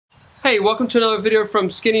Hey, welcome to another video from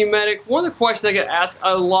SkinnyMedic. One of the questions I get asked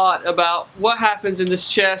a lot about what happens in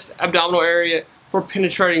this chest abdominal area for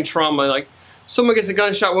penetrating trauma. Like, someone gets a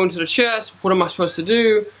gunshot wound to the chest, what am I supposed to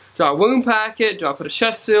do? Do I wound pack it? Do I put a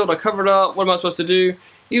chest seal? Do I cover it up? What am I supposed to do?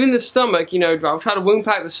 Even the stomach, do I try to wound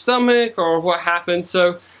pack the stomach or what happens?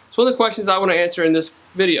 So it's one of the questions I want to answer in this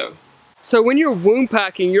video. So when you're wound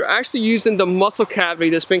packing, you're actually using the muscle cavity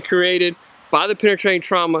that's been created by the penetrating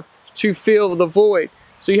trauma to fill the void.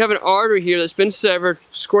 So you have an artery here that's been severed,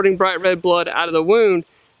 squirting bright red blood out of the wound.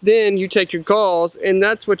 Then you take your gauze, and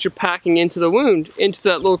that's what you're packing into the wound, into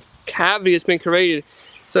that little cavity that's been created.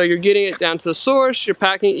 So you're getting it down to the source, you're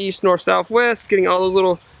packing east, north, south, west, getting all those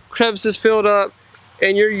little crevices filled up,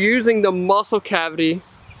 and you're using the muscle cavity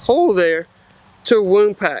hole there to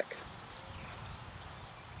wound pack.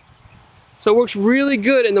 So it works really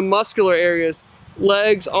good in the muscular areas,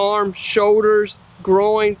 legs, arms, shoulders,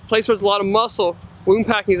 groin, place where there's a lot of muscle. Wound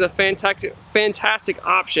packing is a fantastic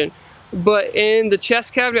option, but in the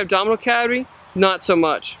chest cavity, abdominal cavity, not so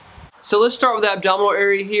much. So let's start with the abdominal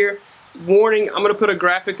area here. Warning, I'm going to put a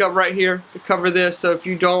graphic up right here to cover this, so if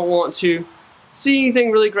you don't want to see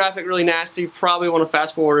anything really graphic, really nasty, you probably want to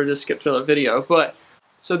fast forward or just skip to the video. But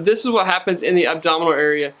so this is what happens in the abdominal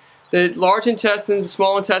area. The large intestines, the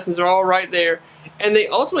small intestines are all right there, and they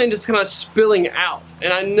ultimately just kind of spilling out.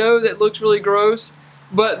 And I know that looks really gross,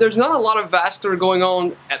 but there's not a lot of vascular going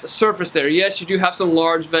on at the surface there. Yes, you do have some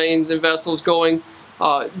large veins and vessels going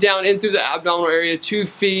down in through the abdominal area to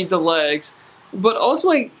feed the legs, but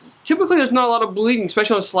ultimately, typically there's not a lot of bleeding,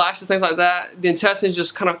 especially on slashes, things like that. The intestines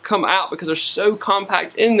just kind of come out because they're so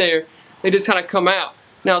compact in there, they just kind of come out.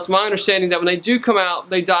 Now, it's my understanding that when they do come out,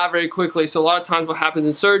 they die very quickly, so a lot of times what happens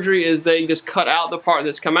in surgery is they just cut out the part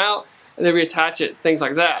that's come out and they reattach it, things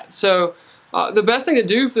like that. So the best thing to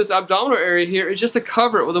do for this abdominal area here is just to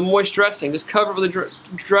cover it with a moist dressing. Just cover it with a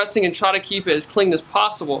dressing and try to keep it as clean as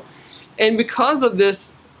possible. And because of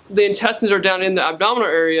this, the intestines are down in the abdominal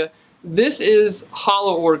area. This is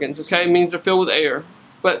hollow organs, okay? It means they're filled with air.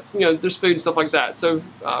 But, there's food and stuff like that, so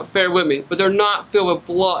bear with me. But they're not filled with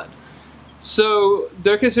blood. So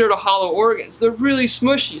they're considered a hollow organs. They're really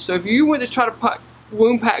smushy. So if you went to try to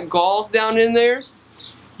wound pack gauze down in there,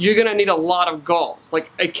 you're going to need a lot of gauze, like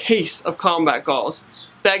a case of combat gauze.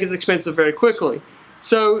 That gets expensive very quickly.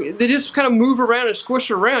 So they just kind of move around and squish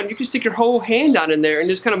around. You can stick your whole hand down in there and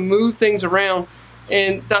just kind of move things around,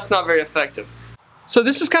 and that's not very effective. So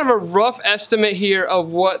this is kind of a rough estimate here of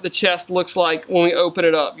what the chest looks like when we open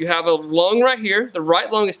it up. You have a lung right here. The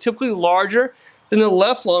right lung is typically larger than the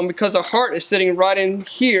left lung because the heart is sitting right in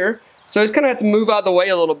here. So it's kind of have to move out of the way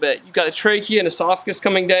a little bit. You've got the trachea and esophagus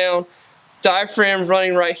coming down, diaphragm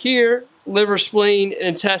running right here, liver, spleen, and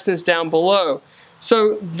intestines down below.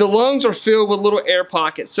 So the lungs are filled with little air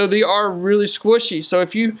pockets, so they are really squishy. So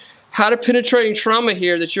if you had a penetrating trauma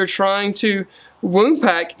here that you're trying to wound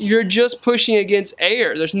pack, you're just pushing against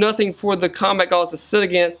air. There's nothing for the combat gauze to sit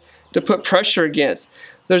against to put pressure against.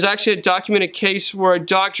 There's actually a documented case where a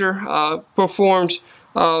doctor performed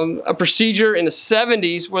a procedure in the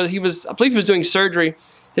 70s where I believe he was doing surgery.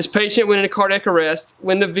 His patient went into cardiac arrest,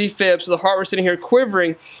 went into VFib, so the heart was sitting here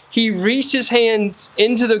quivering. He reached his hands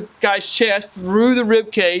into the guy's chest, through the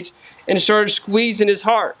rib cage, and started squeezing his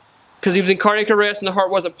heart because he was in cardiac arrest and the heart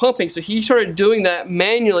wasn't pumping. So he started doing that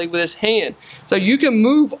manually with his hand. So you can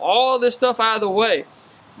move all this stuff out of the way.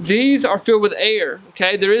 These are filled with air,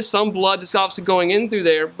 okay? There is some blood that's obviously going in through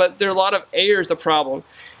there, but there are a lot of air is the problem.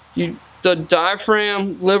 The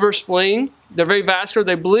diaphragm, liver, spleen, they're very vascular,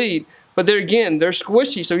 they bleed. But there again, they're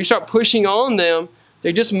squishy, so you start pushing on them,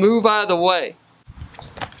 they just move out of the way.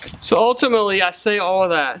 So ultimately, I say all of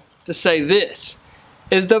that to say this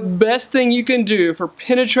is the best thing you can do for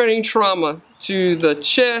penetrating trauma to the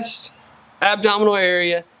chest, abdominal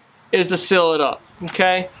area is to seal it up,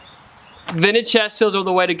 okay? Vented chest seals are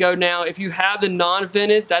the way to go now. If you have the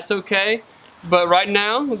non-vented, that's okay. But right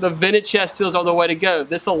now, the vented chest seals are the way to go.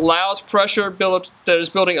 This allows pressure that is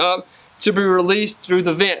building up to be released through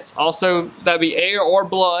the vents. Also, that'd be air or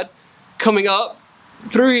blood coming up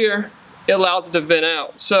through here. It allows it to vent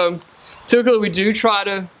out. So typically we do try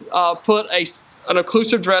to put an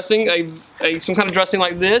occlusive dressing, some kind of dressing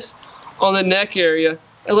like this on the neck area,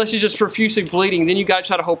 unless you're just profusely bleeding. Then you gotta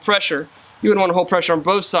try to hold pressure. You wouldn't want to hold pressure on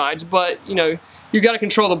both sides, but you gotta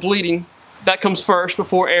control the bleeding. That comes first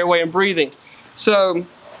before airway and breathing. So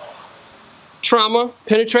trauma,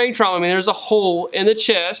 penetrating trauma, I mean there's a hole in the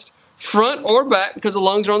chest, front or back, because the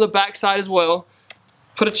lungs are on the back side as well.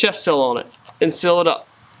 Put a chest seal on it and seal it up.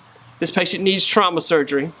 This patient needs trauma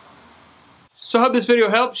surgery. So I hope this video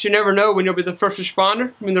helps. You never know when you'll be the first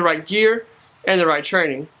responder, in the right gear and the right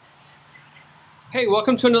training. Hey,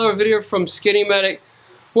 welcome to another video from SkinnyMedic.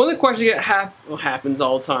 One of the questions that happens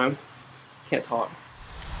all the time. Can't talk.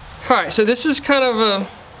 Alright, so this is kind of a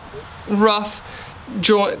rough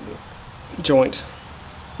joint.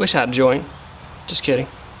 Wish I had a joint. Just kidding.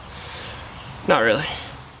 Not really.